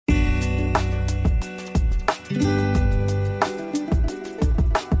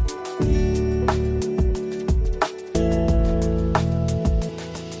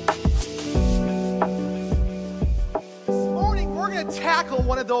Tackle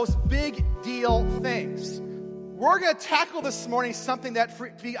one of those big deal things. We're going to tackle this morning something that,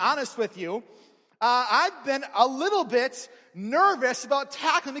 to be honest with you, I've been a little bit nervous about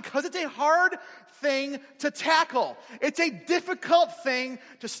tackling because it's a hard thing to tackle. It's a difficult thing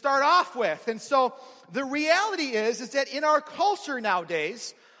to start off with. And so the reality is that in our culture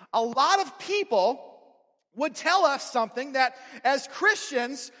nowadays, a lot of people would tell us something that as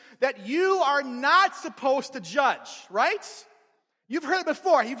Christians, that you are not supposed to judge, right? You've heard it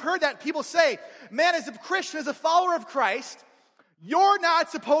before. You've heard that people say, man, as a Christian, as a follower of Christ, you're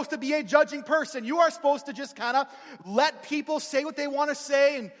not supposed to be a judging person. You are supposed to just kind of let people say what they want to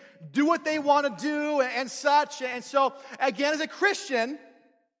say and do what they want to do and such. And so, again, as a Christian,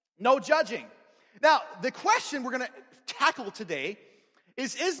 no judging. Now, the question we're going to tackle today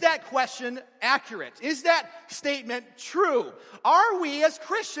is that question accurate? Is that statement true? Are we as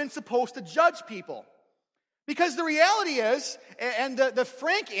Christians supposed to judge people? Because the reality is, and the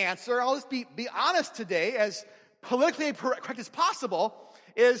frank answer, I'll just be honest today, as politically correct as possible,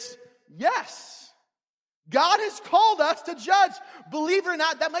 is yes. God has called us to judge. Believe it or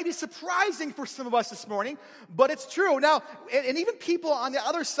not, that might be surprising for some of us this morning, but it's true. Now, and even people on the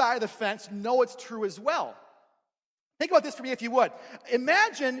other side of the fence know it's true as well. Think about this for me, if you would.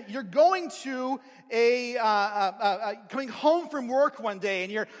 Imagine you're going to coming home from work one day,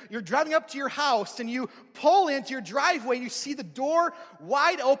 and you're driving up to your house, and you pull into your driveway, and you see the door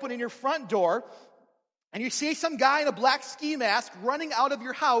wide open in your front door, and you see some guy in a black ski mask running out of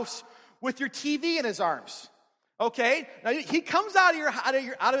your house with your TV in his arms. Okay, now he comes out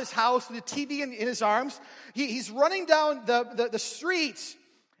of his house with the TV in his arms. He's running down the street.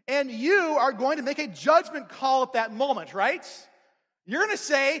 And you are going to make a judgment call at that moment, right? You're going to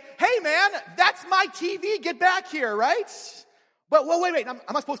say, hey man, that's my TV, get back here, right? But well, wait, I'm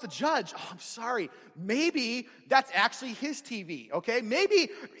not supposed to judge. Oh, I'm sorry. Maybe that's actually his TV, okay? Maybe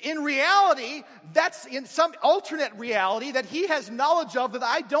in reality, that's in some alternate reality that he has knowledge of that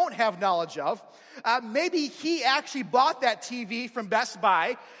I don't have knowledge of. Maybe he actually bought that TV from Best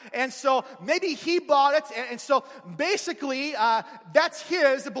Buy, and so maybe he bought it, and so basically that's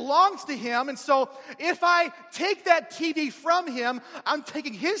his, it belongs to him, and so if I take that TV from him, I'm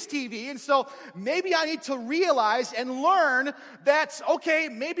taking his TV, and so maybe I need to realize and learn that, okay,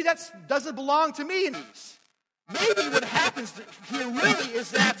 maybe that doesn't belong to me. Maybe what happens here really is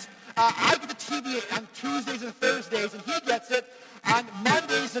that I get the TV on Tuesdays and Thursdays, and he gets it on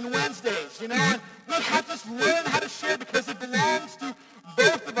Mondays and Wednesdays, you know, and we have to learn how to share because it belongs to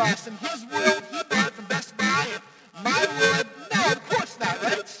both of us. In his world, he bought it from Best Buy, and my world, no, of course not,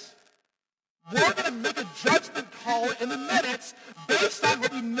 right? We're going to make a judgment call in a minute based on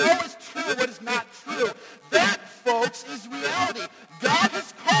what we know is true and what is not true. That, folks, is reality. God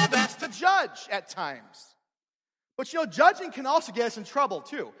has called us to judge at times. But, you know, judging can also get us in trouble,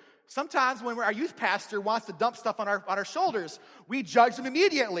 too. Sometimes when our youth pastor wants to dump stuff on our shoulders, we judge them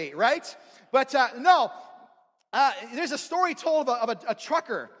immediately, right? But no, there's a story told of a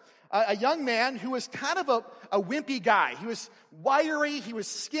trucker, a young man who was kind of a wimpy guy. He was wiry, he was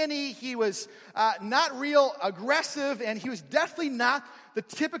skinny, he was not real aggressive, and he was definitely not the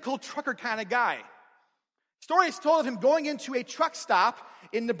typical trucker kind of guy. Story is told of him going into a truck stop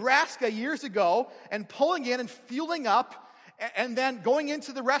in Nebraska years ago and pulling in and fueling up, and then going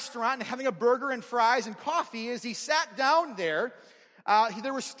into the restaurant and having a burger and fries and coffee. As he sat down there,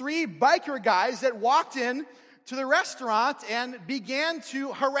 there was 3 biker guys that walked in to the restaurant and began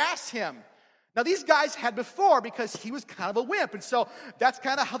to harass him. Now, these guys had before because he was kind of a wimp, and so that's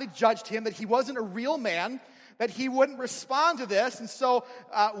kind of how they judged him, that he wasn't a real man, that he wouldn't respond to this. And so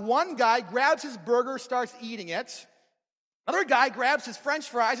one guy grabs his burger, starts eating it. Another guy grabs his French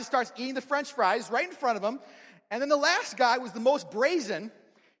fries and starts eating the French fries right in front of him. And then the last guy was the most brazen.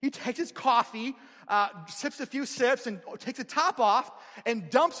 He takes his coffee, sips a few sips, and takes the top off and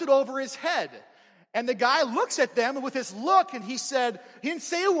dumps it over his head. And the guy looks at them with this look, and he didn't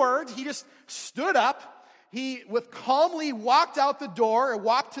say a word. He just stood up. He calmly walked out the door, or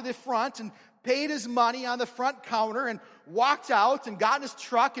walked to the front, and paid his money on the front counter, and walked out and got in his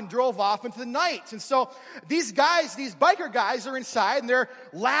truck and drove off into the night. And so these guys, these biker guys, are inside, and they're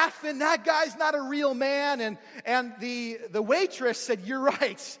laughing. That guy's not a real man. And the waitress said, "You're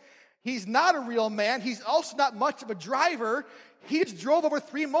right. He's not a real man. He's also not much of a driver. He just drove over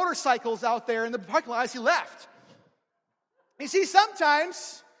 3 motorcycles out there in the parking lot as he left." You see,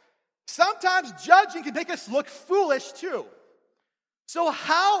 sometimes judging can make us look foolish too. So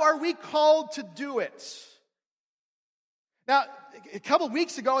how are we called to do it? Now, a couple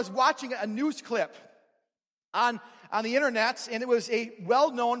weeks ago, I was watching a news clip on the internet, and it was a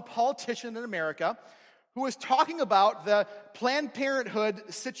well-known politician in America who was talking about the Planned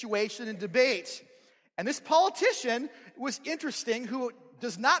Parenthood situation and debate. And this politician was interesting, who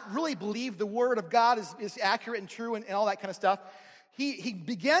does not really believe the word of God is accurate and true and all that kind of stuff. He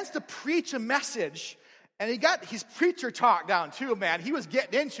begins to preach a message, and he got his preacher talk down too, man. He was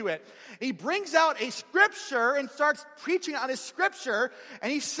getting into it. He brings out a scripture and starts preaching on his scripture,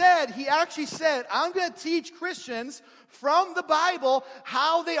 and he actually said, I'm going to teach Christians from the Bible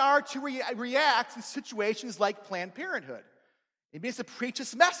how they are to react in situations like Planned Parenthood. He begins to preach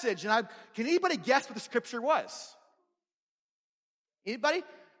this message, and can anybody guess what the scripture was? Anybody?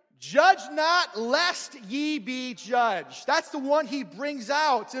 Judge not, lest ye be judged. That's the one he brings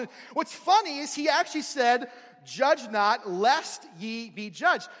out. And what's funny is he actually said, judge not, lest ye be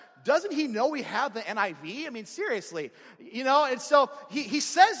judged. Doesn't he know we have the NIV? I mean, seriously. And so he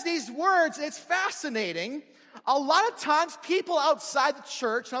says these words, and it's fascinating. A lot of times people outside the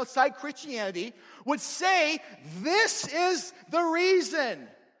church and outside Christianity would say, this is the reason.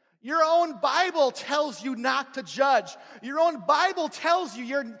 Your own Bible tells you not to judge. Your own Bible tells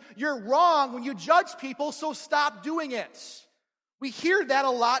you you're wrong when you judge people, so stop doing it. We hear that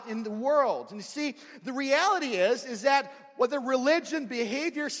a lot in the world. And you see, the reality is that whether religion,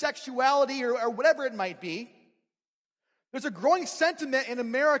 behavior, sexuality, or whatever it might be, there's a growing sentiment in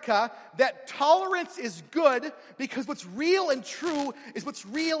America that tolerance is good because what's real and true is what's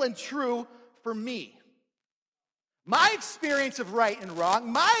real and true for me. My experience of right and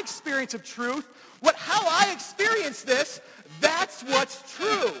wrong, my experience of truth, how I experience this, that's what's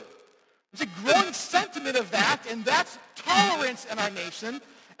true. There's a growing sentiment of that, and that's tolerance in our nation.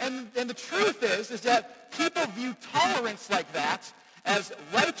 And the truth is that people view tolerance like that as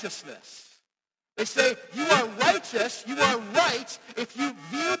righteousness. They say, you are righteous, you are right if you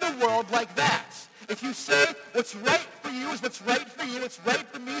view the world like that. If you say what's right for you is what's right for you, what's right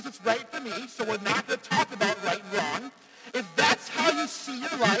for me is what's right for me, so we're not going to talk about right and wrong. If that's how you see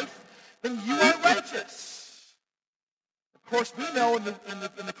your life, then you are righteous. Of course, we know in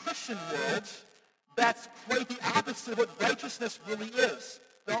the Christian world, that's quite the opposite of what righteousness really is,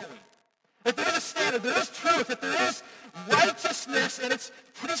 don't we? If there is a standard, there is truth, if there is righteousness, and it's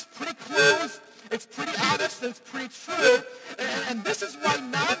pretty close, it's pretty honest, and it's pretty true, and this is why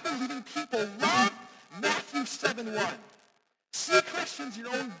non-believing people love Matthew 7:1. See, Christians,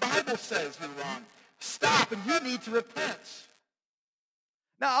 your own Bible says you're wrong. Stop, and you need to repent.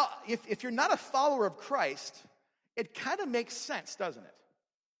 Now, if you're not a follower of Christ, it kind of makes sense, doesn't it?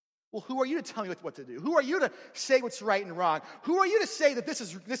 Well, who are you to tell me what to do? Who are you to say what's right and wrong? Who are you to say that this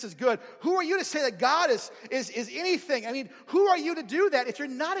is good? Who are you to say that God is anything? I mean, who are you to do that? If you're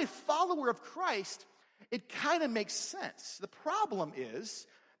not a follower of Christ, it kind of makes sense. The problem is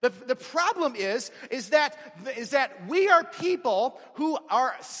that we are people who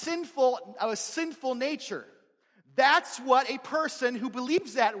are sinful, of a sinful nature. That's what a person who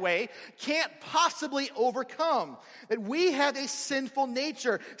believes that way can't possibly overcome. That we have a sinful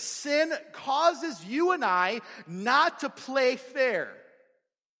nature. Sin causes you and I not to play fair.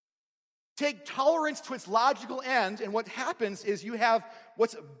 Take tolerance to its logical end, and what happens is you have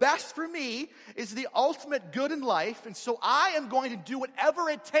what's best for me is the ultimate good in life, and so I am going to do whatever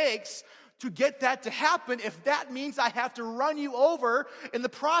it takes to get that to happen. If that means I have to run you over in the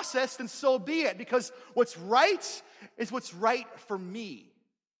process, then so be it, because what's right is what's right for me.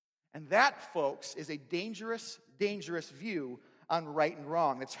 And that, folks, is a dangerous, dangerous view on right and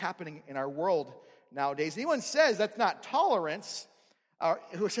wrong that's happening in our world nowadays. Anyone says that's not tolerance,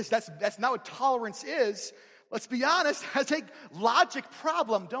 who says that's not what tolerance is, let's be honest, has a logic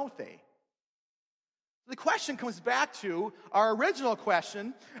problem, don't they? The question comes back to our original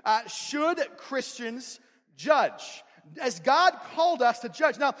question, should Christians judge? As God called us to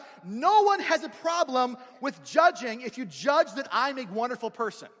judge. Now, no one has a problem with judging if you judge that I'm a wonderful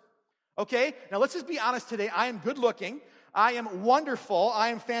person. Okay? Now, let's just be honest today. I am good looking. I am wonderful. I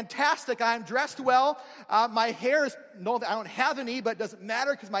am fantastic. I am dressed well. My hair is, no, I don't have any, but it doesn't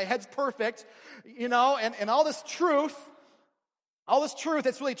matter because my head's perfect. And all this truth,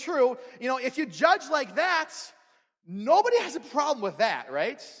 that's really true. If you judge like that, nobody has a problem with that,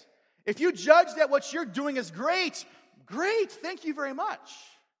 right? If you judge that what you're doing is great, thank you very much.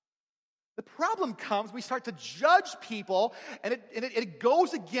 The problem comes, we start to judge people, and it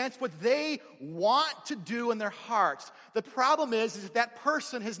goes against what they want to do in their hearts. The problem is that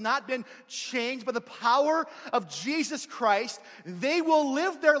person has not been changed by the power of Jesus Christ. They will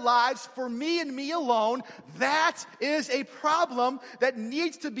live their lives for me and me alone. That is a problem that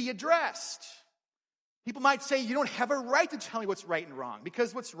needs to be addressed. People might say, you don't have a right to tell me what's right and wrong,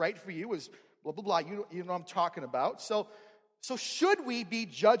 because what's right for you is blah, blah, blah. You know what I'm talking about. So should we be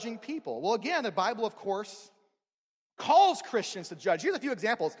judging people? Well, again, the Bible, of course, calls Christians to judge. Here's a few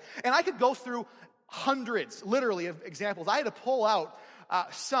examples. And I could go through hundreds, literally, of examples. I had to pull out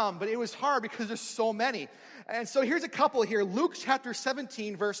some, but it was hard because there's so many. And so here's a couple here. Luke chapter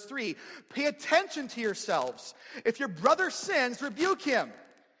 17, verse 3. Pay attention to yourselves. If your brother sins, rebuke him.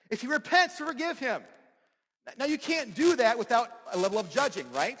 If he repents, forgive him. Now, you can't do that without a level of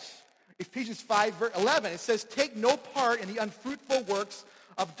judging, right? Ephesians 5, verse 11, it says, take no part in the unfruitful works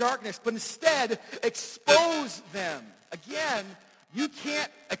of darkness, but instead expose them. Again, you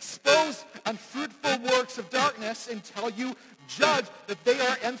can't expose unfruitful works of darkness until you judge that they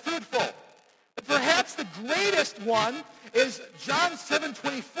are unfruitful. But perhaps the greatest one is John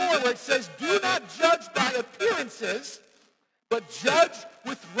 7:24, where it says, do not judge by appearances, but judge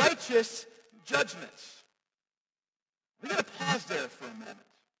with righteous judgments. We got to pause there for a minute.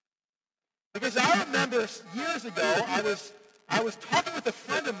 Because I remember years ago, I was talking with a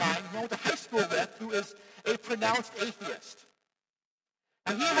friend of mine who I went to high school with, who is a pronounced atheist.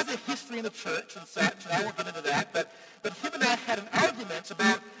 And he has a history in the church and such, and I won't get into that, but him and I had an argument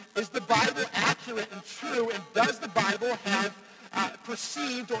about, is the Bible accurate and true, and does the Bible have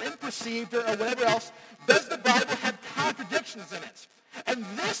perceived or imperceived or whatever else, does the Bible have contradictions in it? And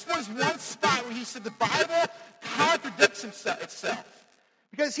this was one spot where he said the Bible contradicts itself.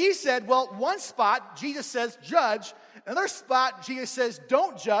 Because he said, well, one spot, Jesus says, judge. Another spot, Jesus says,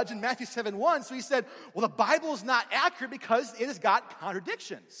 don't judge in Matthew 7:1. So he said, well, the Bible is not accurate because it has got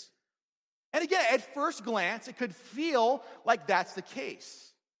contradictions. And again, at first glance, it could feel like that's the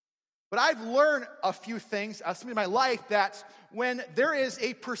case. But I've learned a few things, something in my life, that when there is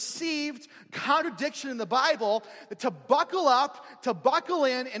a perceived contradiction in the Bible, to buckle up, to buckle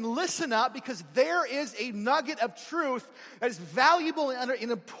in, and listen up, because there is a nugget of truth that is valuable and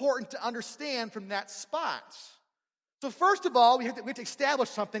important to understand from that spot. So first of all, we have to establish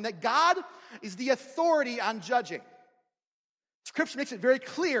something, that God is the authority on judging. Scripture makes it very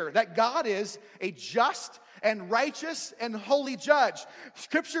clear that God is a just and righteous and holy judge.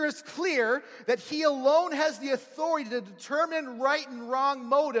 Scripture is clear that he alone has the authority to determine right and wrong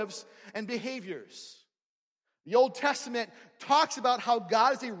motives and behaviors. The Old Testament talks about how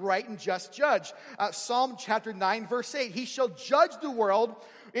God is a right and just judge. Psalm chapter 9, verse 8, he shall judge the world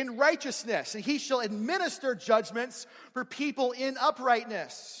in righteousness, and he shall administer judgments for people in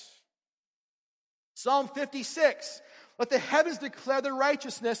uprightness. Psalm 56, let the heavens declare the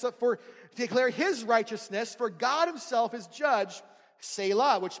righteousness, declare his righteousness, for God himself is judge,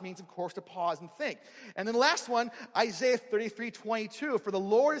 Selah, which means, of course, to pause and think. And then the last one, Isaiah 33:22, for the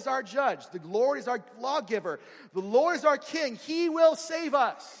Lord is our judge, the Lord is our lawgiver, the Lord is our king, he will save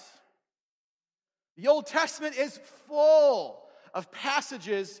us. The Old Testament is full of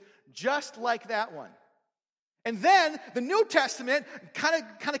passages just like that one. And then the New Testament kind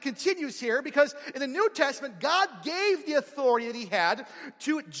of continues here, because in the New Testament, God gave the authority that he had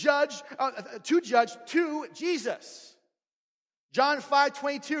to judge to Jesus. John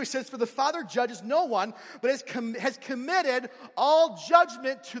 5:22 says, for the Father judges no one, but has committed all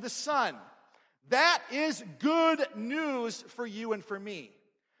judgment to the Son. That is good news for you and for me.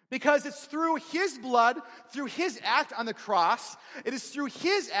 Because it's through his blood, through his act on the cross, it is through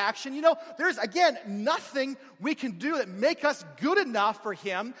his action. There's, again, nothing we can do that make us good enough for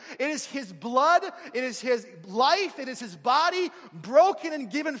him. It is his blood, it is his life, it is his body broken and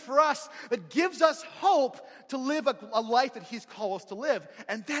given for us that gives us hope to live a life that he's called us to live.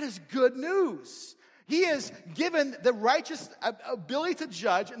 And that is good news. He is given the righteous ability to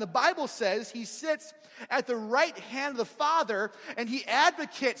judge, and the Bible says he sits at the right hand of the Father, and he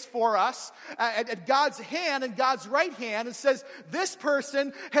advocates for us at God's hand and God's right hand, and says this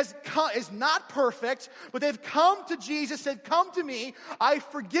person is not perfect, but they've come to Jesus, said, come to me, I've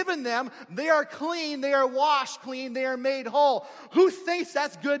forgiven them, they are clean, they are washed clean, they are made whole. Who thinks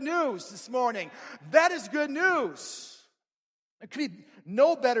that's good news this morning? That is good news. It could be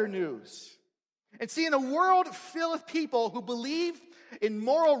no better news. And see, in a world filled with people who believe in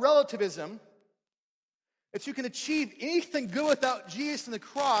moral relativism, that you can achieve anything good without Jesus and the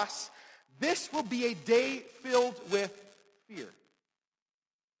cross, this will be a day filled with fear.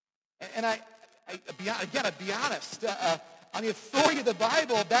 And I'll be honest, on the authority of the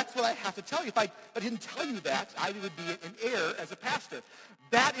Bible, that's what I have to tell you. If I didn't tell you that, I would be in error as a pastor.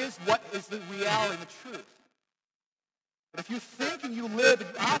 That is what is the reality and the truth. But if you think and you live and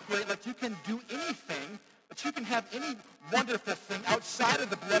you operate like you can do anything, that you can have any wonderful thing outside of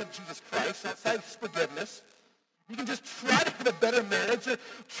the blood of Jesus Christ, outside of his forgiveness, you can just try to have a better marriage, or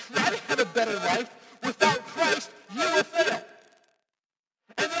try to have a better life, Without Christ, you will fail.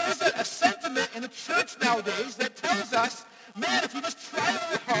 And there is a sentiment in the church nowadays that tells us, man, if you just try a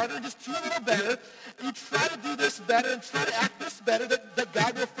little harder, just do a little better, and you try to do this better and try to act this better, that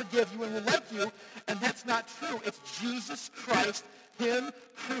God will forgive you and will like you. And that's not true. It's Jesus Christ, him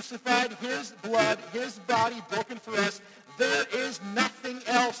crucified, his blood, his body broken for us. There is nothing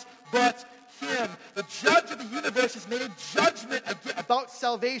else but him. The judge of the universe has made a judgment about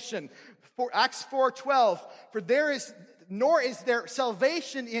salvation. For Acts 4:12, nor is there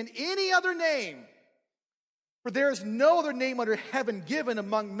salvation in any other name. For there is no other name under heaven given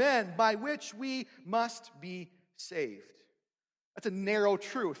among men by which we must be saved. That's a narrow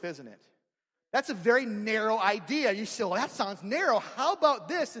truth, isn't it? That's a very narrow idea. You say, well, that sounds narrow. How about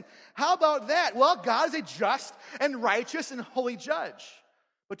this and how about that? Well, God is a just and righteous and holy judge.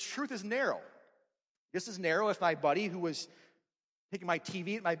 But truth is narrow. Just as narrow as my buddy who was taking my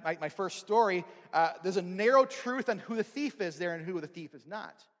TV, my first story, there's a narrow truth on who the thief is there and who the thief is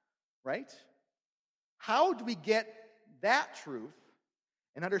not, right? How do we get that truth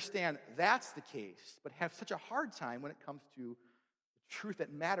and understand that's the case, but have such a hard time when it comes to the truth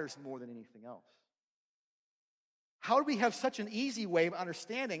that matters more than anything else? How do we have such an easy way of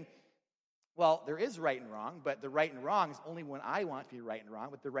understanding, well, there is right and wrong, but the right and wrong is only when I want to be right and wrong,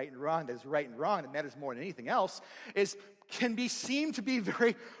 but the right and wrong that is right and wrong that matters more than anything else can seem to be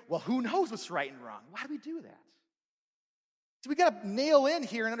very, well, who knows what's right and wrong? Why do we do that? So we got to nail in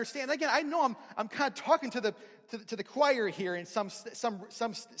here and understand. Again, I know I'm kind of talking to the choir here in some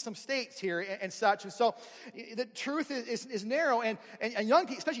states here and such. And so the truth is narrow, and young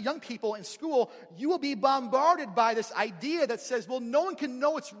people, especially young people in school, you will be bombarded by this idea that says, well, no one can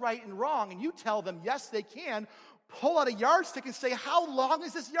know what's right and wrong. And you tell them, yes, they can. Pull out a yardstick and say, how long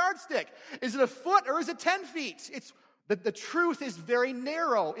is this yardstick? Is it a foot or is it 10 feet? The truth is very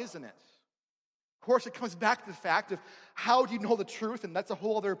narrow, isn't it? Of course, it comes back to the fact of how do you know the truth, and that's a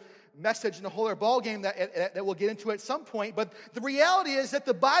whole other message and a whole other ballgame that we'll get into at some point. But the reality is that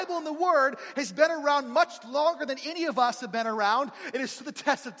the Bible and the Word has been around much longer than any of us have been around. It is to the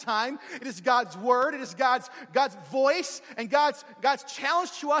test of time. It is God's Word. It is God's voice and God's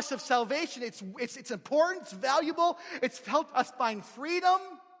challenge to us of salvation. It's important. It's valuable. It's helped us find freedom.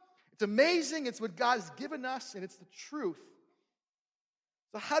 It's amazing. It's what God has given us, and it's the truth.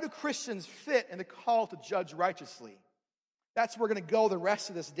 So how do Christians fit in the call to judge righteously? That's where we're going to go the rest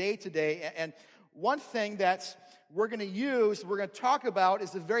of this day today. And one thing that we're going to talk about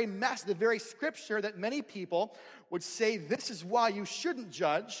is the very scripture that many people would say this is why you shouldn't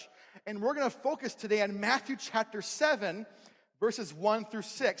judge. And we're going to focus today on Matthew chapter 7, verses 1 through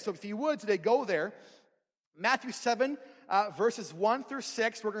 6. So if you would today, go there. Matthew 7, verses 1 through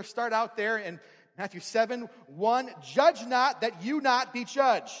 6. We're going to start out there in Matthew 7, 1, judge not that you not be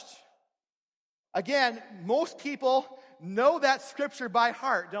judged. Again, most people know that scripture by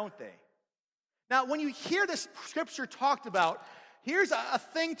heart, don't they? Now, when you hear this scripture talked about, here's a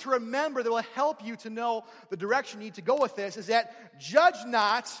thing to remember that will help you to know the direction you need to go with this, is that judge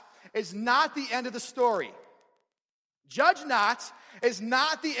not is not the end of the story. Judge not is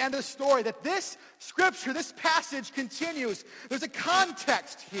not the end of the story. That this scripture, this passage continues. There's a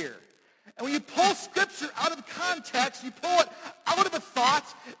context here. And when you pull scripture out of context, you pull it out of a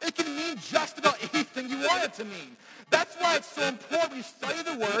thought, it can mean just about anything you want it to mean. That's why it's so important when you study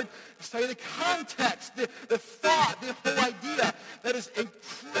the Word, you study the context, the thought, the whole idea. That is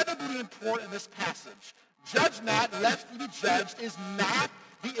incredibly important in this passage. Judge not, lest you be judged, is not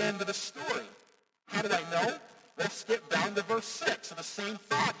the end of the story. How did I know? Let's skip down to verse 6 of the same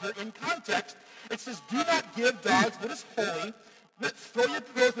thought here in context. It says, do not give dogs what is holy, but throw your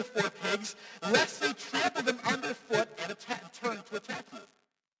pearls before pigs, lest they trample them underfoot and turn to attack you.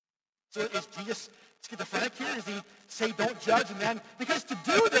 So is Jesus schizophrenic here? Does he say don't judge? And then, because to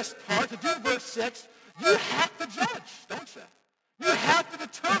do this part, to do verse 6, you have to judge, don't you? You have to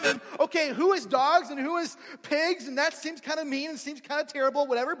determine, okay, who is dogs and who is pigs, and that seems kind of mean and seems kind of terrible,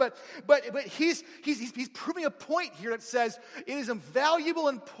 whatever. But he's proving a point here that says it is valuable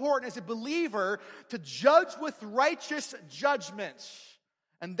and important as a believer to judge with righteous judgment.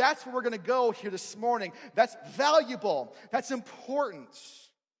 And that's where we're going to go here this morning. That's valuable. That's important.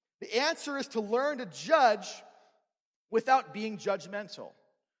 The answer is to learn to judge without being judgmental.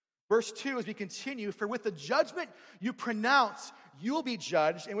 Verse 2, as we continue, for with the judgment you pronounce, you will be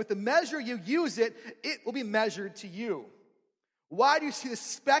judged, and with the measure you use it will be measured to you. Why do you see the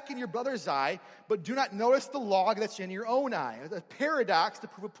speck in your brother's eye, but do not notice the log that's in your own eye? A paradox to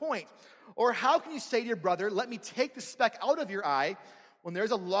prove a point. Or how can you say to your brother, let me take the speck out of your eye, when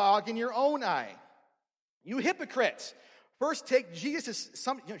there's a log in your own eye? You hypocrites! First, take Jesus.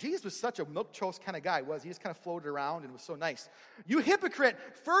 Jesus was such a milquetoast kind of guy, was he? Just kind of floated around and was so nice. You hypocrite,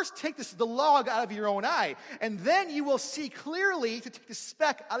 first take the log out of your own eye, and then you will see clearly to take the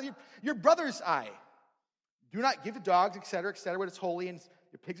speck out of your brother's eye. Do not give to dogs, etc., what is holy, and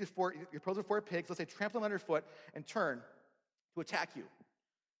your pearls are for pigs. Let's say trample them underfoot and turn to attack you.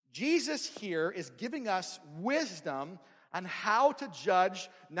 Jesus here is giving us wisdom on how to judge,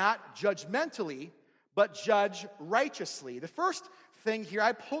 not judgmentally, but judge righteously. The first thing here,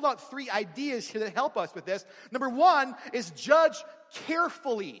 I pulled out 3 ideas here that help us with this. Number 1 is judge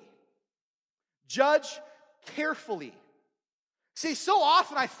carefully. Judge carefully. See, so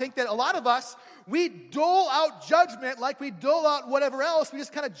often I think that a lot of us, we dole out judgment like we dole out whatever else. We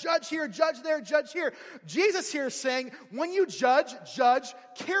just kind of judge here, judge there, judge here. Jesus here is saying, when you judge, judge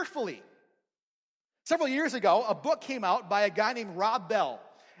carefully. Several years ago, a book came out by a guy named Rob Bell.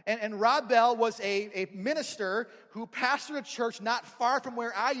 And Rob Bell was a minister who pastored a church not far from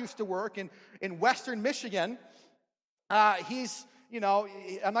where I used to work in Western Michigan. He's,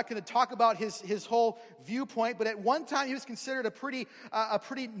 I'm not going to talk about his whole viewpoint, but at one time he was considered a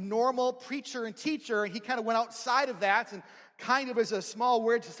pretty normal preacher and teacher, and he kind of went outside of that, and kind of is a small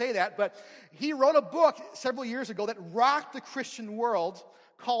word to say that, but he wrote a book several years ago that rocked the Christian world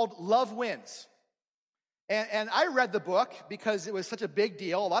called Love Wins. And I read the book because it was such a big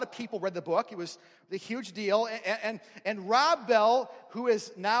deal. A lot of people read the book. It was a huge deal. And Rob Bell,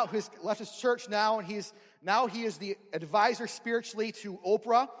 who's left his church now, and he is the advisor spiritually to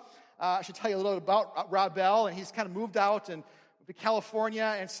Oprah. I should tell you a little about Rob Bell, and he's kind of moved out to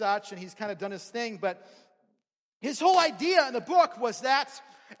California and such, and he's kind of done his thing. But his whole idea in the book was that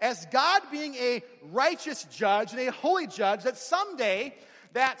as God being a righteous judge and a holy judge, that someday,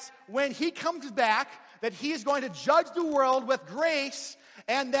 that when he comes back, that he is going to judge the world with grace,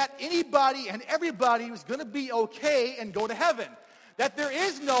 and that anybody and everybody is going to be okay and go to heaven. That there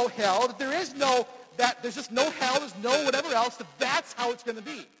is no hell, that there's just no hell, there's no whatever else, that's how it's going to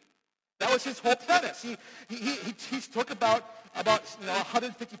be. That was his whole premise. He took about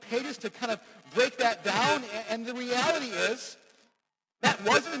 150 pages to kind of break that down, and the reality is that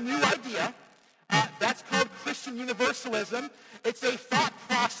wasn't a new idea. That's called Christian universalism. It's a thought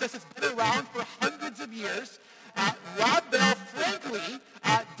process that's been around for hundreds of years. Rob Bell, frankly,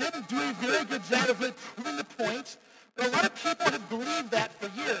 didn't do a very good job of really proving the point. But a lot of people have believed that for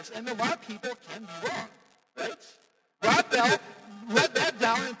years, and a lot of people can be wrong, right? Rob Bell read that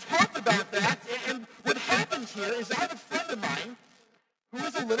down and talked about that, and what happened here is I have a friend of mine who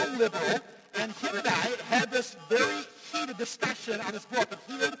is a little liberal, and him and I had this very heated discussion on this book. And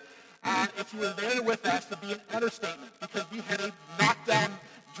he would, if you were there with us, to be an understatement, because we had a knockdown,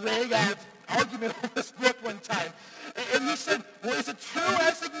 drag-out argument on this book one time. And he said, well, is it true? And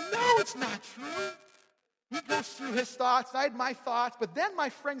I said, no, it's not true. He goes through his thoughts, and I had my thoughts, but then my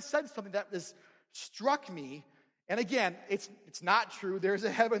friend said something that struck me. And again, it's not true. There's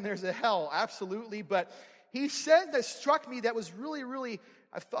a heaven, there's a hell, absolutely. But he said that struck me that was really, really,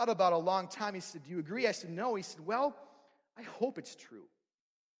 I've thought about a long time. He said, do you agree? I said, no. He said, well, I hope it's true.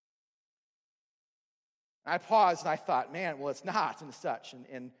 And I paused and I thought, man, well, it's not and such.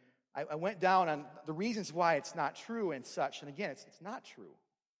 And I went down on the reasons why it's not true and such. And again, it's not true.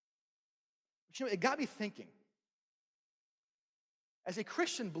 But it got me thinking. As a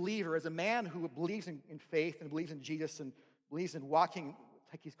Christian believer, as a man who believes in faith and believes in Jesus and believes in walking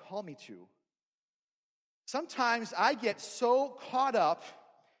like he's called me to, sometimes I get so caught up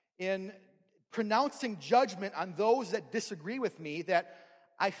in pronouncing judgment on those that disagree with me that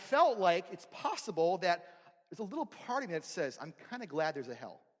I felt like it's possible that there's a little part of me that says, I'm kind of glad there's a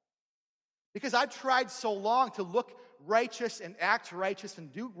hell. Because I've tried so long to look righteous and act righteous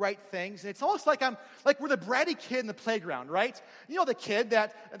and do right things, and it's almost like we're the bratty kid in the playground, right? You know, the kid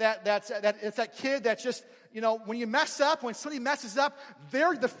it's that kid that's just, when you mess up, when somebody messes up,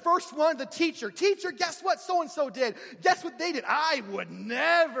 they're the first one, the teacher. Teacher, guess what so-and-so did? Guess what they did? I would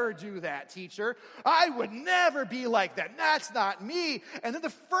never do that, teacher. I would never be like that. That's not me. And they're the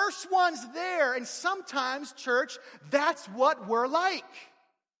first ones there, and sometimes, church, that's what we're like.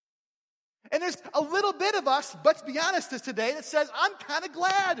 And there's a little bit of us, but to be honest, today that says, I'm kind of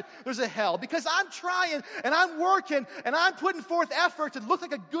glad there's a hell because I'm trying and I'm working and I'm putting forth effort to look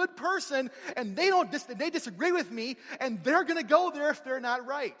like a good person, and they disagree with me, and they're going to go there if they're not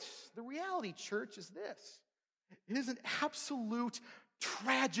right. The reality, church, is this. It is an absolute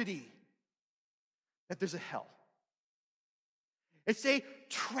tragedy that there's a hell. It's a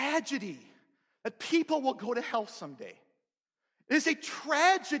tragedy that people will go to hell someday. It is a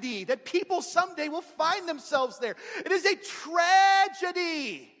tragedy that people someday will find themselves there. It is a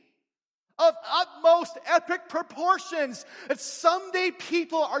tragedy of utmost epic proportions, that someday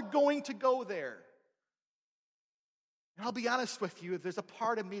people are going to go there. And I'll be honest with you, there's a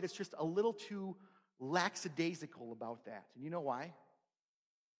part of me that's just a little too lackadaisical about that. And you know why?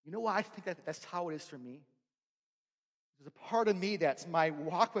 You know why I think that's how it is for me? There's a part of me that's my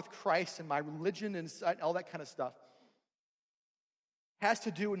walk with Christ and my religion and all that kind of stuff has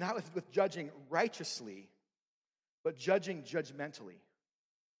to do not with judging righteously, but judging judgmentally.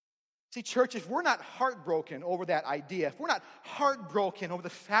 See, church, if we're not heartbroken over that idea, if we're not heartbroken over the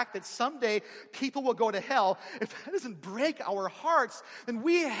fact that someday people will go to hell, if that doesn't break our hearts, then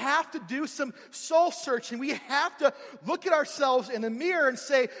we have to do some soul searching. We have to look at ourselves in the mirror and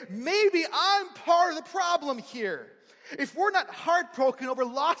say, maybe I'm part of the problem here. If we're not heartbroken over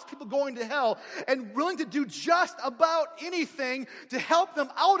lost people going to hell and willing to do just about anything to help them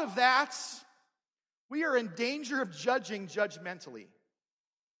out of that, we are in danger of judging judgmentally.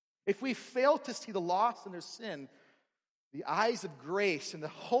 If we fail to see the lost and their sin, the eyes of grace and the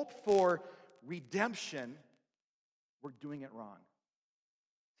hope for redemption, we're doing it wrong.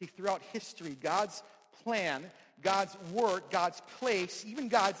 See, throughout history, God's plan, God's work, God's place, even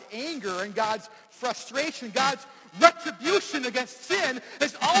God's anger and God's frustration, God's retribution against sin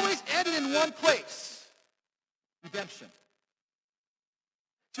has always ended in one place: redemption.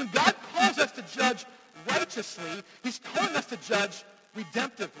 So when God calls us to judge righteously, He's calling us to judge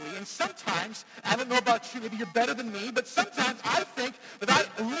redemptively. And sometimes, I don't know about you, maybe you're better than me, but sometimes I think that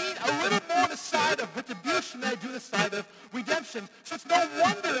I lean a little more on the side of retribution than I do the side of redemption. So it's no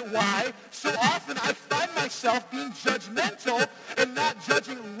wonder why so often I find myself being judgmental and not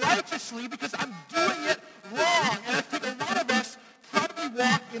judging righteously, because I'm doing it wrong. And I think a lot of us probably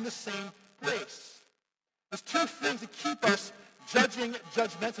walk in the same place. There's two things that keep us judging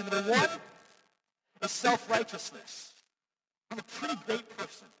judgmental. Number one is self-righteousness. I'm a pretty great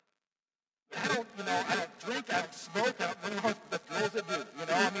person. I don't drink, I don't smoke, I don't know the girls that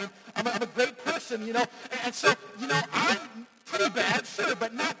do, I'm a great person, and so, I'm pretty bad, sure,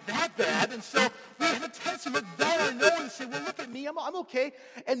 but not that bad, and so we have a tendency to look down our nose and say, well, look at me, I'm okay,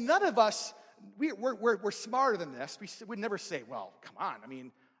 and none of us, we're smarter than this. We'd never say, well, come on,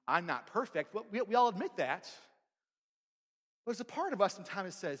 I'm not perfect, but we all admit that. There's a part of us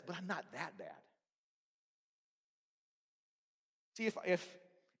sometimes that says, but I'm not that bad. See,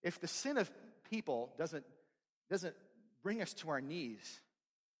 if the sin of people doesn't bring us to our knees,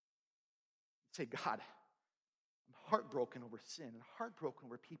 say, God, I'm heartbroken over sin and heartbroken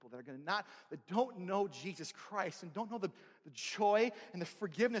over people that don't know Jesus Christ and don't know the joy and the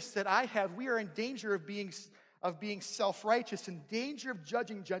forgiveness that I have. We are in danger of being self-righteous, in danger of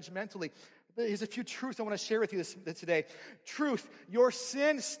judging judgmentally. Here's a few truths I want to share with you today. Truth: your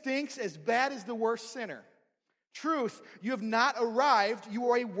sin stinks as bad as the worst sinner. Truth: you have not arrived,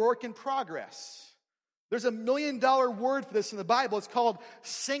 you are a work in progress. There's $1 million word for this in the Bible. It's called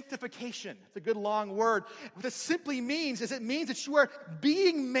sanctification. It's a good long word. What it simply means is it means that you are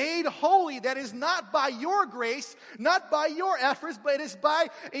being made holy. That is not by your grace, not by your efforts, but it is by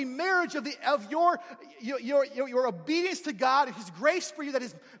a marriage of your obedience to God and His grace for you that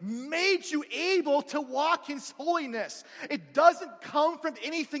has made you able to walk in His holiness. It doesn't come from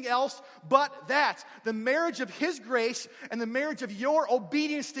anything else but that. The marriage of His grace and the marriage of your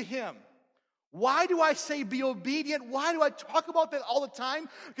obedience to Him. Why do I say be obedient? Why do I talk about that all the time?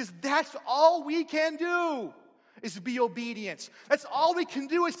 Because that's all we can do, is be obedient. That's all we can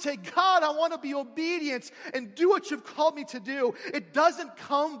do, is say, God, I want to be obedient and do what you've called me to do. It doesn't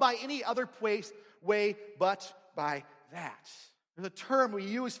come by any other way but by that. There's a term we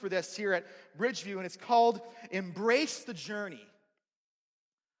use for this here at Bridgeview, and it's called embrace the journey.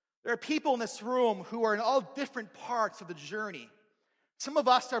 There are people in this room who are in all different parts of the journey. Some of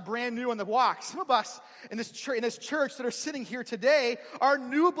us are brand new on the walk. Some of us in this church that are sitting here today are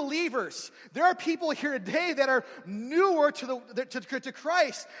new believers. There are people here today that are newer to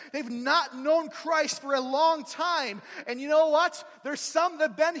Christ. They've not known Christ for a long time. And you know what? There's some that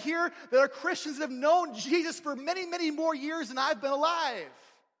have been here that are Christians that have known Jesus for many, many more years than I've been alive.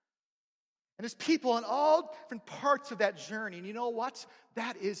 And there's people in all different parts of that journey. And you know what?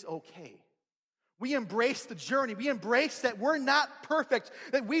 That is okay. We embrace the journey. We embrace that we're not perfect,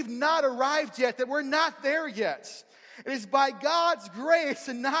 that we've not arrived yet, that we're not there yet. It is by God's grace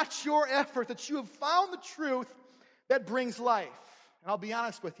and not your effort that you have found the truth that brings life. And I'll be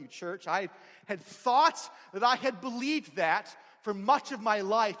honest with you, church, I had thought that I had believed that for much of my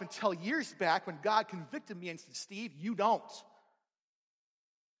life until years back when God convicted me and said, Steve, you don't.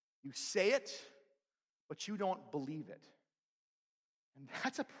 You say it, but you don't believe it. And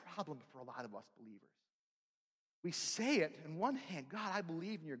that's a problem for a lot of us believers. We say it in one hand, God, I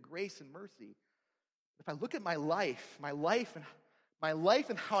believe in your grace and mercy. If I look at my life and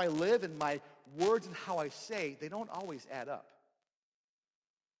how I live and my words and how I say, they don't always add up.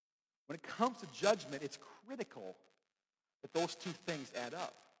 When it comes to judgment, it's critical that those two things add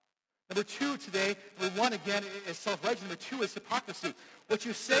up. Number two today, number one again is self-righteousness. Number two is hypocrisy. What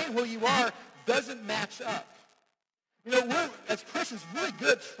you say and who you are doesn't match up. You know, we're, as Christians, really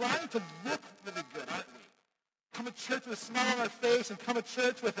good trying to look really good, aren't we? Come to church with a smile on our face and come to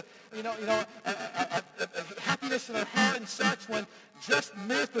church with, a happiness in our heart and such, when just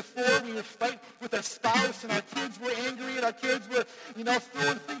minutes before we were fighting with our spouse and our kids were angry and our kids were,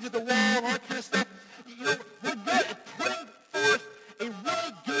 throwing things at the wall and all that kind of stuff. We're good at putting forth a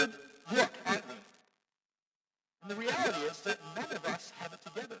really good look, aren't we? And the reality is that none of us have it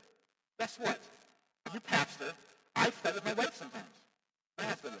together. Guess what? I'm your pastor. I fight with my wife sometimes. My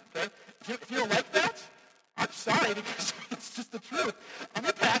husband, okay? If you don't like that, I'm sorry, because it's just the truth. I'm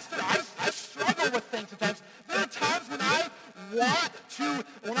a pastor. I struggle with things sometimes. There are times when I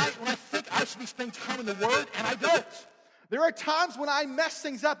when I think I should be spending time in the Word, and I don't. There are times when I mess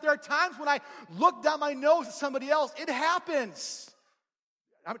things up. There are times when I look down my nose at somebody else. It happens.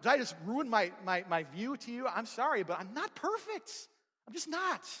 Did I just ruin my view to you? I'm sorry, but I'm not perfect. I'm just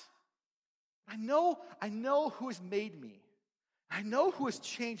not. I know who has made me. I know who has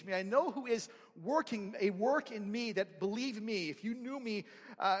changed me. I know who is working a work in me that, believe me, if you knew me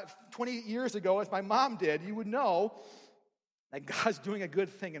 20 years ago, as my mom did, you would know that God's doing a good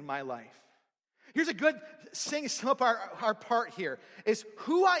thing in my life. Here's a good thing to sum up our part here, is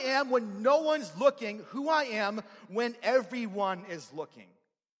who I am when no one's looking, who I am when everyone is looking.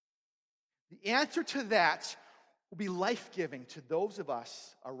 The answer to that will be life-giving to those of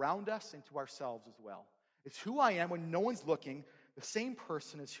us around us and to ourselves as well. It's who I am when no one's looking, the same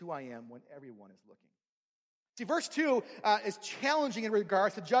person as who I am when everyone is looking. See, verse 2 is challenging in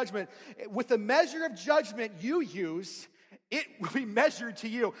regards to judgment. With the measure of judgment you use, it will be measured to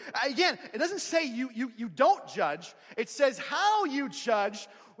you. Again, it doesn't say you don't judge. It says how you judge,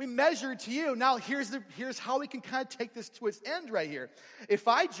 we measure to you. Now, here's how we can kind of take this to its end right here. If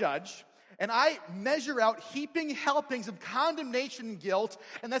I judge, and I measure out heaping helpings of condemnation and guilt,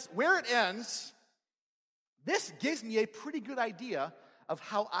 and that's where it ends, this gives me a pretty good idea of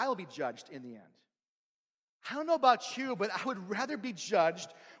how I'll be judged in the end. I don't know about you, but I would rather be judged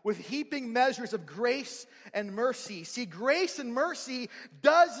with heaping measures of grace and mercy. See, grace and mercy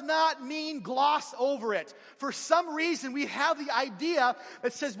does not mean gloss over it. For some reason, we have the idea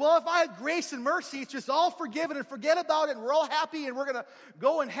that says, well, if I have grace and mercy, it's just all forgiven and forget about it, and we're all happy, and we're going to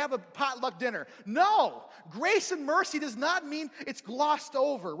go and have a potluck dinner. No, grace and mercy does not mean it's glossed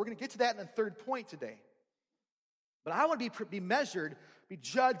over. We're going to get to that in the third point today. But I want to be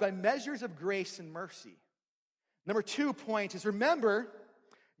judged by measures of grace and mercy. Number 2 point is, remember,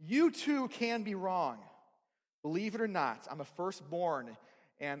 you too can be wrong. Believe it or not, I'm a firstborn,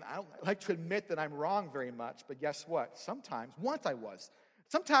 and I don't like to admit that I'm wrong very much, but guess what? Once I was.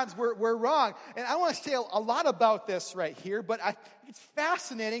 Sometimes we're wrong. And I want to say a lot about this right here, but it's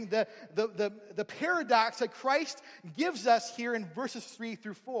fascinating, the paradox that Christ gives us here in verses 3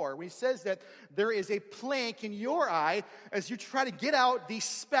 through 4, when he says that there is a plank in your eye as you try to get out the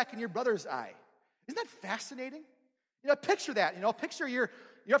speck in your brother's eye. Isn't that fascinating? Picture that. Picture you're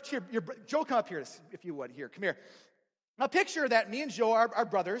up to your Joe, come up here, if you would. Here, come here. Now, picture that me and Joe are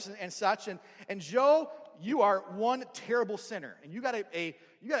brothers and such, and Joe, you are one terrible sinner, and you got a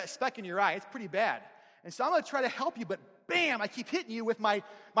speck in your eye. It's pretty bad. And so I'm going to try to help you, but bam, I keep hitting you with my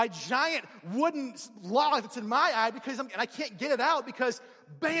giant wooden log that's in my eye and I can't get it out because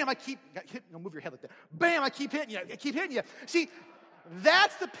bam, move your head like that. Bam, I keep hitting you. See,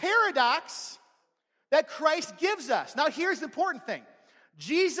 that's the paradox that Christ gives us. Now, here's the important thing.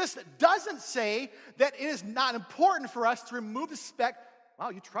 Jesus doesn't say that it is not important for us to remove the speck. Wow,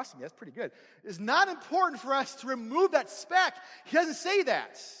 you trust me. That's pretty good. It's not important for us to remove that speck. He doesn't say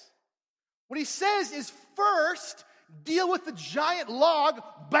that. What he says is first, deal with the giant log,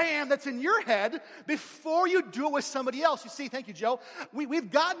 bam, that's in your head before you do it with somebody else. You see, thank you, Joe. We've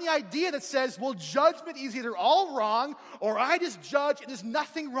gotten the idea that says, well, judgment is either all wrong or I just judge and there's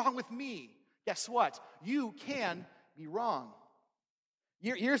nothing wrong with me. Guess what? You can be wrong.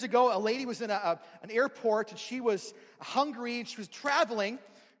 Years ago, a lady was in an airport, and she was hungry, and she was traveling.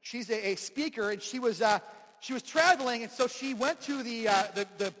 She's a speaker, and she was traveling, and so she went to the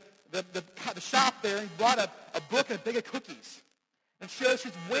shop there and bought a book and a bag of cookies. And she's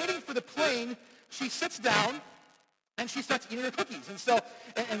waiting for the plane. She sits down, and she starts eating her cookies,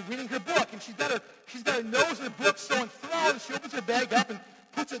 and reading her book. And she's got her nose in the book so enthralled, and she opens her bag up and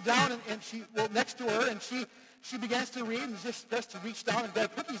puts it down, and next to her, and she she begins to read and just starts to reach down and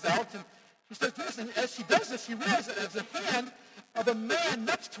get cookies out. And she starts doing this. And as she does this, she realizes that there's a hand of a man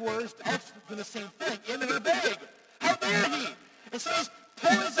next to her is also doing the same thing in her bag. How dare he? And so he's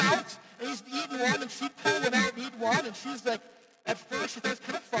pulling out, and he's eating one, and she's pulling out and eating one. And she's like, at first she thinks it's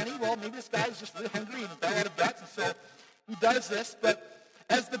kind of funny. Well, maybe this guy's just really hungry and got a lot of guts. And so he does this. But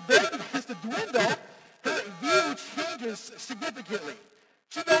as the bag begins to dwindle, her view changes significantly.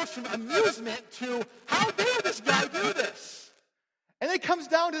 She goes from amusement to, how dare this guy do this? And then it comes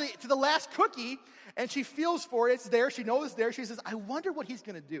down to the last cookie, and she feels for it. It's there. She knows it's there. She says, I wonder what he's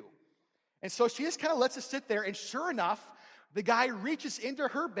going to do. And so she just kind of lets it sit there, and sure enough, the guy reaches into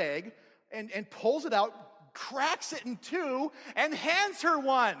her bag and pulls it out, cracks it in two, and hands her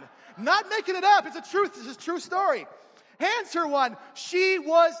one. Not making it up. It's the truth. This is a true story. Hands her one. She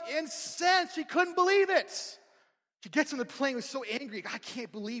was incensed. She couldn't believe it. She gets on the plane, was so angry. I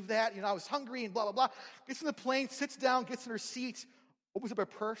can't believe that. I was hungry and blah, blah, blah. Gets on the plane, sits down, gets in her seat, opens up her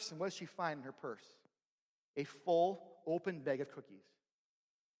purse, and what does she find in her purse? A full, open bag of cookies.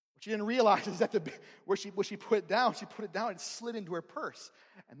 What she didn't realize is that where she put it down and it slid into her purse.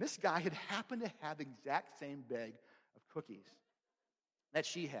 And this guy had happened to have the exact same bag of cookies that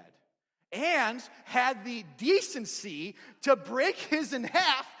she had. And had the decency to break his in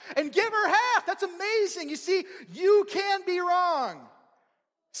half and give her half. That's amazing. You see, you can be wrong.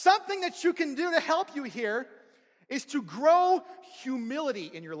 Something that you can do to help you here is to grow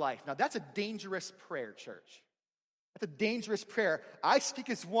humility in your life. Now, that's a dangerous prayer, church. That's a dangerous prayer. I speak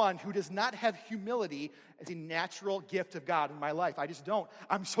as one who does not have humility as a natural gift of God in my life. I just don't.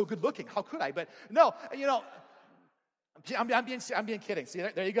 I'm so good looking. How could I? But no, I'm being kidding. See,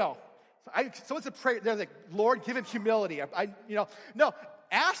 there you go. So it's a prayer. They're like, Lord, give him humility. No,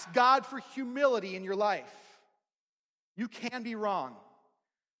 ask God for humility in your life. You can be wrong,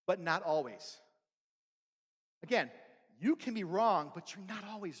 but not always. Again, you can be wrong, but you're not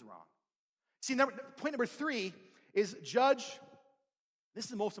always wrong. See, point number 3 is judge. This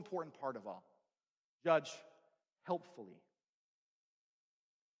is the most important part of all. Judge helpfully.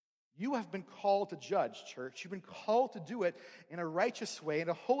 You have been called to judge, church. You've been called to do it in a righteous way, in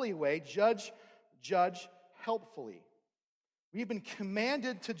a holy way. Judge helpfully. We've been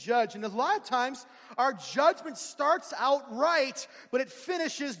commanded to judge. And a lot of times, our judgment starts out right, but it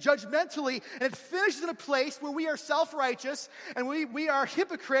finishes judgmentally. And it finishes in a place where we are self-righteous, and we are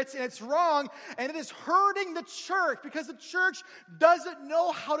hypocrites, and it's wrong, and it is hurting the church, because the church doesn't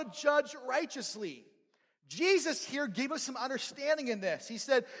know how to judge righteously. Jesus here gave us some understanding in this. He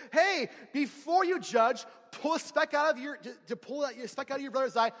said, hey, before you judge, pull a speck out of your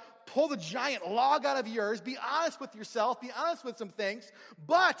brother's eye, pull the giant log out of yours, be honest with yourself, be honest with some things,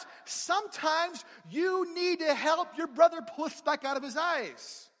 but sometimes you need to help your brother pull a speck out of his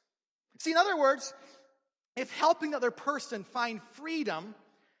eyes. See, in other words, if helping another person find freedom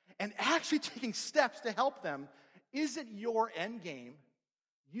and actually taking steps to help them isn't your end game,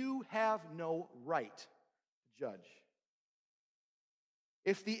 you have no right to judge.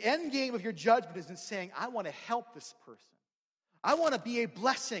 If the end game of your judgment isn't saying, I want to help this person, I want to be a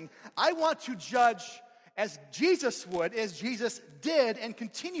blessing, I want to judge as Jesus would, as Jesus did and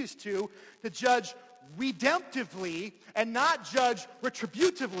continues to judge redemptively and not judge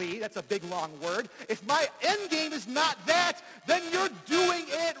retributively. That's a big long word. If my end game is not that, then you're doing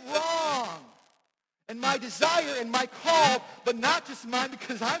it wrong. And my desire and my call, but not just mine,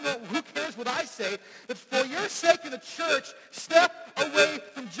 because I know, who cares what I say, that for your sake in the church, step away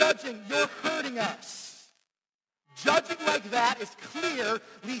from judging. You're hurting us. Judging like that is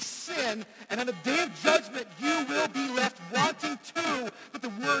clearly sin, and on the day of judgment, you will be left wanting to what the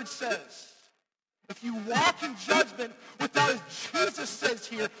Word says. If you walk in judgment without, as Jesus says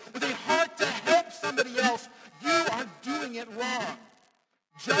here, with a heart to help somebody else, you are doing it wrong.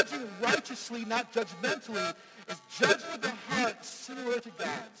 Judging righteously, not judgmentally, is judging with a heart similar to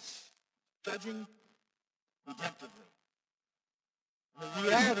God's. Judging redemptively. And the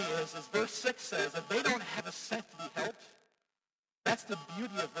reality is, as verse 6 says, that they don't have a sense to be helped. That's the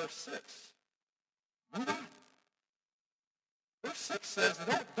beauty of verse 6. Move on. Verse 6 says,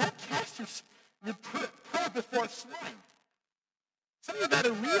 don't cast your pearl before swine. Some of you got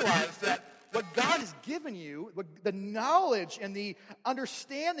to realize that what God has given you, the knowledge and the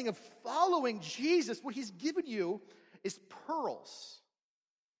understanding of following Jesus, what he's given you is pearls.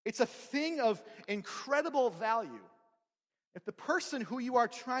 It's a thing of incredible value. If the person who you are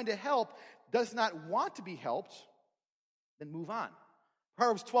trying to help does not want to be helped, then move on.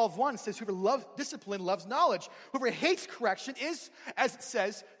 Proverbs 12:1 says, whoever loves discipline loves knowledge. Whoever hates correction is, as it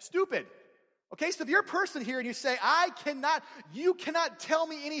says, stupid. Okay, so if you're a person here and you say, you cannot tell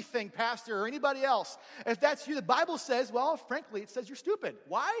me anything, pastor, or anybody else. If that's you, the Bible says, well, frankly, it says you're stupid.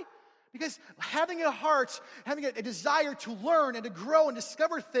 Why? Because having a heart, having a desire to learn and to grow and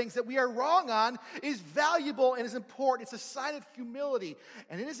discover things that we are wrong on is valuable and is important. It's a sign of humility,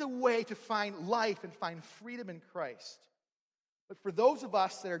 and it is a way to find life and find freedom in Christ. But for those of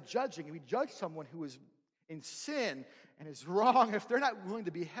us that are judging, and we judge someone who is in sin and is wrong, if they're not willing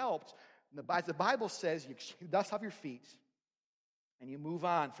to be helped, as the Bible says, you shake the dust off your feet and you move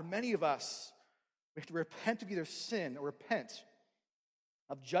on. For many of us, we have to repent of either sin or repent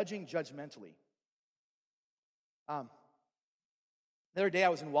of judging judgmentally. The other day I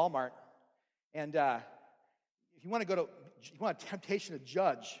was in Walmart, and if you want a temptation to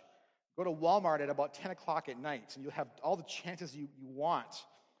judge, go to Walmart at about 10 o'clock at night, and you'll have all the chances you want.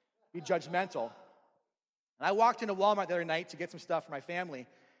 Be judgmental. And I walked into Walmart the other night to get some stuff for my family,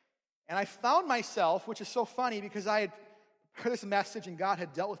 and I found myself, which is so funny because I had heard this message and God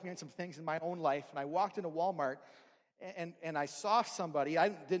had dealt with me on some things in my own life, and I walked into Walmart and I saw somebody. I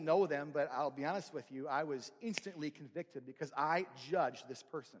didn't know them, but I'll be honest with you, I was instantly convicted because I judged this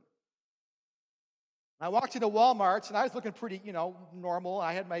person. I walked into Walmart and I was looking pretty, normal.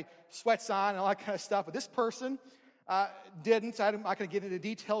 I had my sweats on and all that kind of stuff, but this person didn't. I'm not going to get into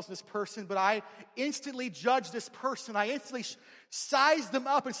details of this person, but I instantly judged this person. I instantly sized them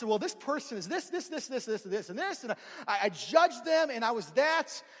up and said, well, this person is this, and this. And I judged them, and I was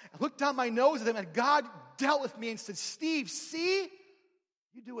that. I looked down my nose at them, and God dealt with me and said, Steve, see?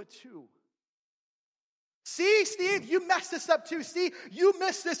 You do it too. See, Steve, you messed this up too. See, you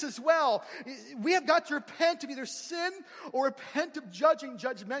missed this as well. We have got to repent of either sin or repent of judging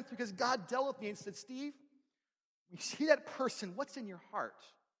judgment because God dealt with me and said, Steve, you see that person, what's in your heart?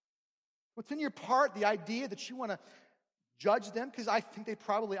 What's in your heart, the idea that you want to judge them? Because I think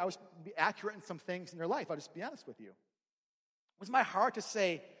I was be accurate in some things in their life. I'll just be honest with you. It was my heart to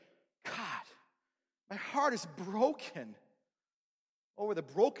say, God, my heart is broken over the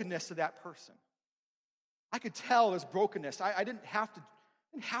brokenness of that person. I could tell there's brokenness. I didn't have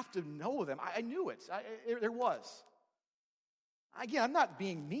to know them. I knew it. There was. Again, I'm not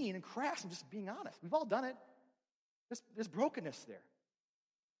being mean and crass. I'm just being honest. We've all done it. There's brokenness there.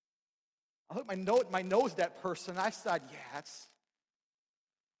 I looked my nose at that person, and I said,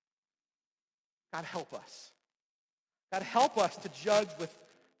 God help us. God help us to judge with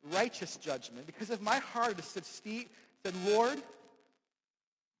righteous judgment. Because if my heart had said, Lord,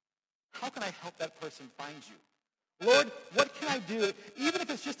 how can I help that person find you? Lord, what can I do? Even if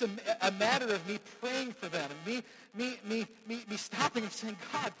it's just a matter of me praying for them and me stopping and saying,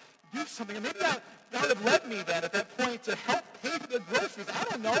 God, do something. And maybe God would have led me then at that point to help pay for their groceries. I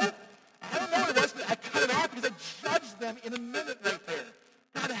don't know what it was, but I cut it off because I judged them in a minute right there.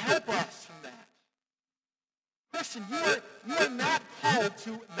 God help us from that. Christian, you are not called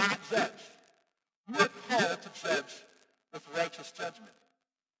to not judge. You are called to judge with righteous judgment.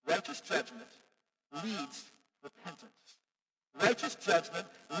 Righteous judgment leads repentance. Righteous judgment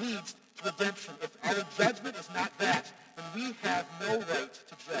leads to redemption. If our judgment is not that, then we have no right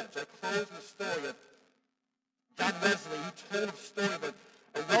to judge. I close with a story of John Wesley, who told the story of a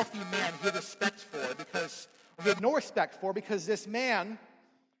wealthy man he had no respect for because this man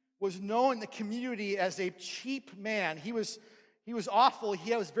was known in the community as a cheap man. He was awful.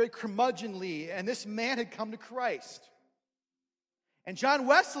 He was very curmudgeonly, and this man had come to Christ. And John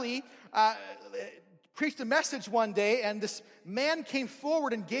Wesley preached a message one day, and this man came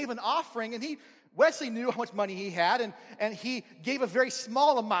forward and gave an offering, and Wesley knew how much money he had, and he gave a very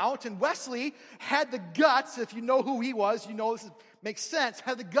small amount, and Wesley had the guts, if you know who he was, you know this makes sense,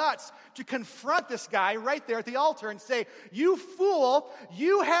 had the guts to confront this guy right there at the altar and say, "You fool,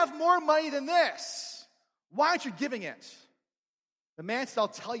 you have more money than this. Why aren't you giving it?" The man said, "I'll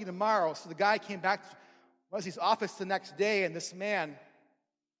tell you tomorrow." So the guy came back to Wesley's office the next day, and this man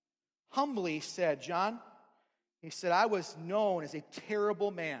humbly said, "John," he said, "I was known as a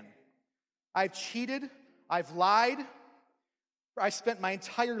terrible man. I've cheated, I've lied, I spent my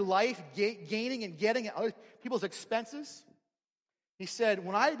entire life gaining and getting at other people's expenses." He said,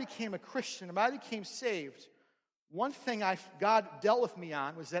 "When I became a Christian, when I became saved, one thing God dealt with me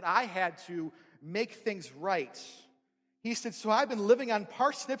on was that I had to make things right." He said, "So I've been living on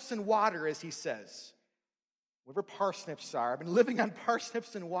parsnips and water," as he says. Whatever parsnips are, I've been living on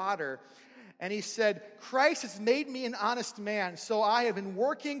parsnips and water. And he said, "Christ has made me an honest man, so I have been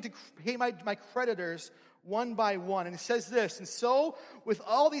working to pay my creditors one by one." And it says this, "And so, with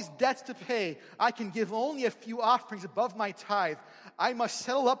all these debts to pay, I can give only a few offerings above my tithe. I must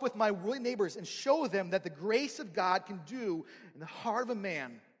settle up with my worldly neighbors and show them that the grace of God can do in the heart of a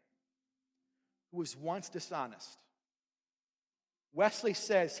man who was once dishonest. Wesley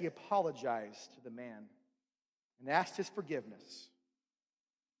says he apologized to the man and asked his forgiveness.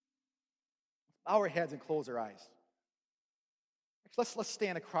 Bow our heads and close our eyes. Actually, let's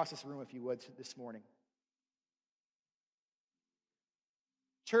stand across this room, if you would, this morning.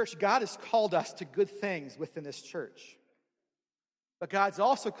 Church, God has called us to good things within this church. But God's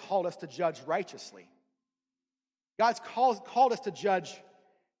also called us to judge righteously. God's called us to judge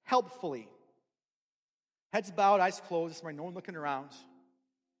helpfully. Heads bowed, eyes closed, this morning, no one looking around.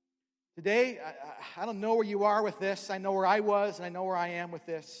 Today, I don't know where you are with this. I know where I was, and I know where I am with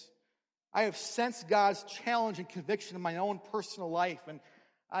this. I have sensed God's challenge and conviction in my own personal life, and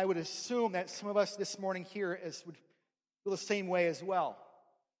I would assume that some of us this morning here would feel the same way as well.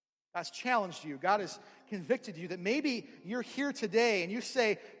 God's challenged you. God has convicted you that maybe you're here today and you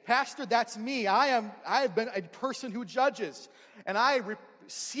say, Pastor, that's me. I have been a person who judges, and I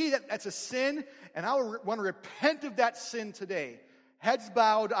see that that's a sin, and I want to repent of that sin today. Heads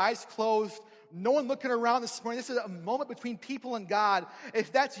bowed, eyes closed, no one looking around this morning. This is a moment between people and God.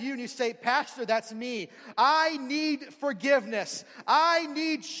 If that's you and you say, Pastor, that's me. I need forgiveness. I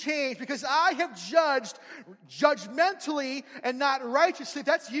need change because I have judged judgmentally and not righteously. If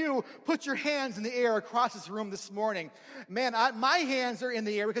that's you, put your hands in the air across this room this morning. Man, my hands are in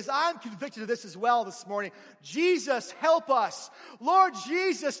the air because I'm convicted of this as well this morning. Jesus, help us. Lord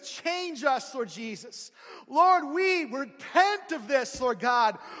Jesus, change us, Lord Jesus. Lord, we repent of this, Lord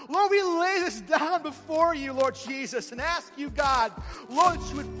God. Lord, we lay this down before you, Lord Jesus, and ask you, God, Lord, that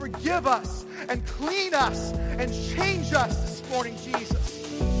you would forgive us and clean us and change us this morning, Jesus.